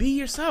 Just be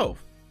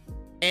yourself.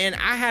 And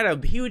I had a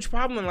huge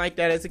problem like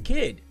that as a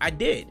kid. I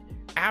did.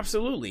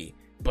 Absolutely.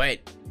 But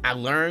I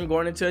learned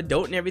going into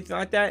adult and everything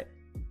like that.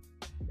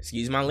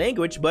 Excuse my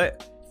language,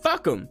 but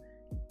fuck them.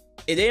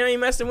 If they ain't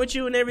messing with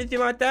you and everything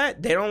like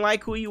that, they don't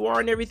like who you are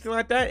and everything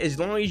like that, as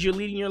long as you're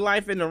leading your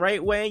life in the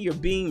right way, you're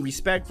being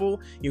respectful,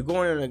 you're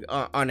going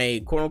on a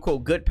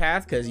quote-unquote good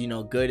path, because, you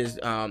know, good is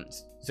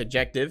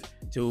subjective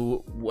to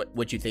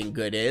what you think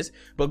good is,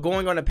 but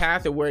going on a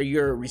path of where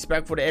you're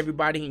respectful to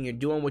everybody and you're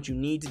doing what you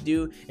need to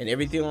do and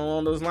everything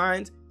along those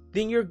lines,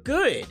 then you're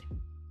good.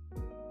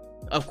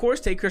 Of course,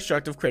 take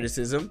constructive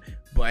criticism,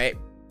 but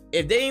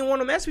if they ain't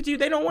want to mess with you,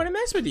 they don't want to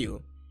mess with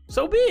you.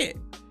 So be it.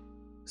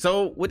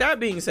 So with that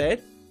being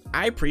said,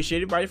 I appreciate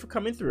everybody for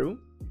coming through.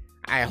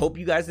 I hope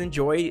you guys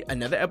enjoy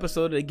another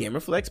episode of the Gamer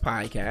Flex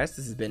podcast.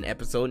 This has been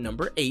episode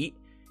number 8.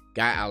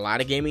 Got a lot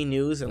of gaming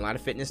news and a lot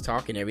of fitness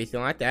talk and everything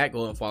like that.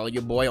 Go and follow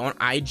your boy on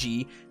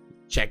IG.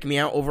 Check me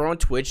out over on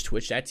Twitch,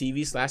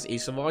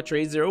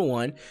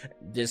 twitch.tv/AceOfAllTrades01.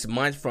 This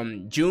month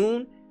from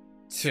June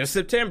to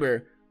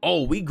September,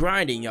 we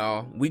grinding,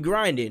 y'all. We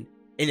grinding.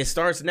 And it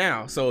starts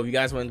now. So if you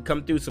guys want to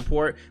come through,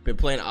 support. Been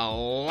playing a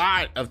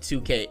lot of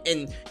 2K.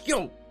 And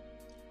yo,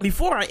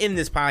 before I end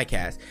this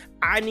podcast,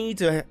 I need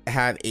to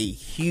have a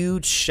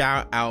huge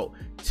shout out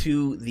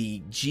to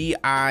the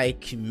GI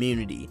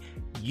community.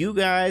 You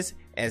guys,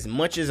 as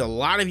much as a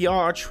lot of y'all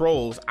are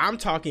trolls, I'm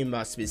talking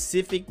about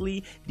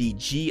specifically the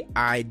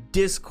GI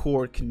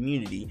Discord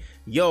community.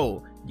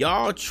 Yo,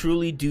 y'all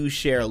truly do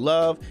share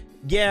love.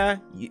 Yeah,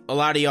 a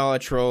lot of y'all are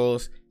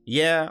trolls.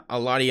 Yeah, a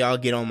lot of y'all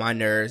get on my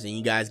nerves and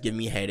you guys give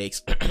me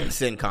headaches.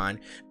 SinCon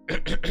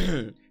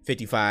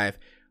 55.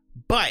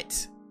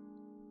 But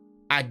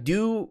I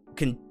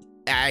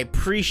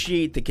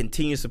appreciate the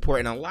continued support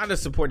and a lot of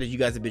support that you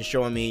guys have been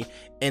showing me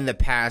in the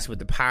past with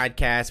the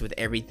podcast, with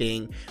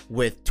everything,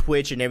 with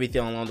Twitch and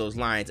everything along those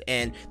lines.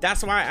 And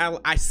that's why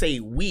I say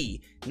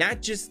we,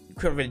 not just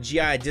for the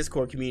GI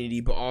Discord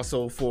community, but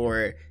also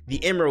for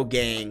the Emerald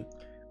Gang,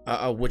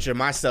 which are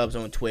my subs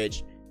on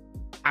Twitch.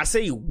 I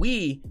say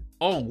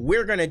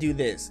we're gonna do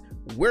this.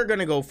 We're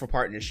gonna go for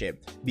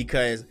partnership,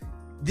 because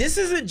this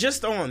isn't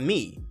just on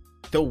me.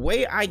 The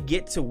way I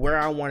get to where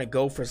I want to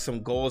go for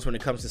some goals when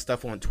it comes to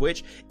stuff on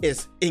Twitch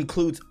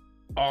includes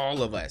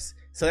all of us.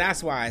 So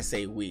that's why I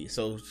say we.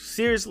 So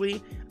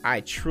seriously,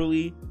 I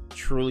truly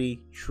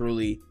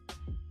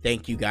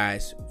thank you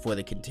guys for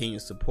the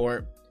continued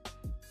support.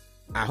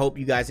 I hope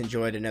you guys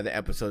enjoyed another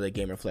episode of the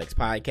Gamer Flex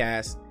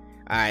podcast.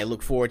 I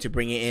look forward to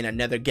bringing in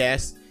another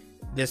guest.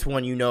 This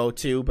one you know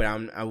too, but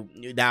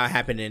that'll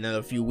happen in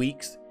another few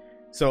weeks.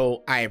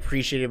 So I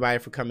appreciate everybody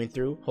for coming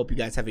through. Hope you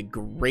guys have a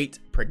great,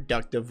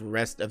 productive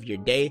rest of your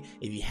day.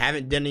 If you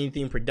haven't done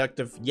anything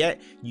productive yet,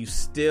 you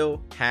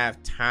still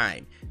have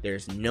time.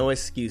 There's no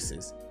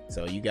excuses.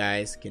 So you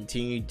guys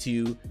continue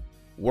to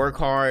work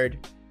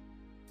hard,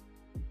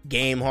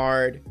 game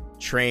hard,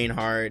 train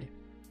hard,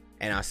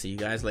 and I'll see you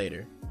guys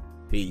later.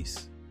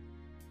 Peace.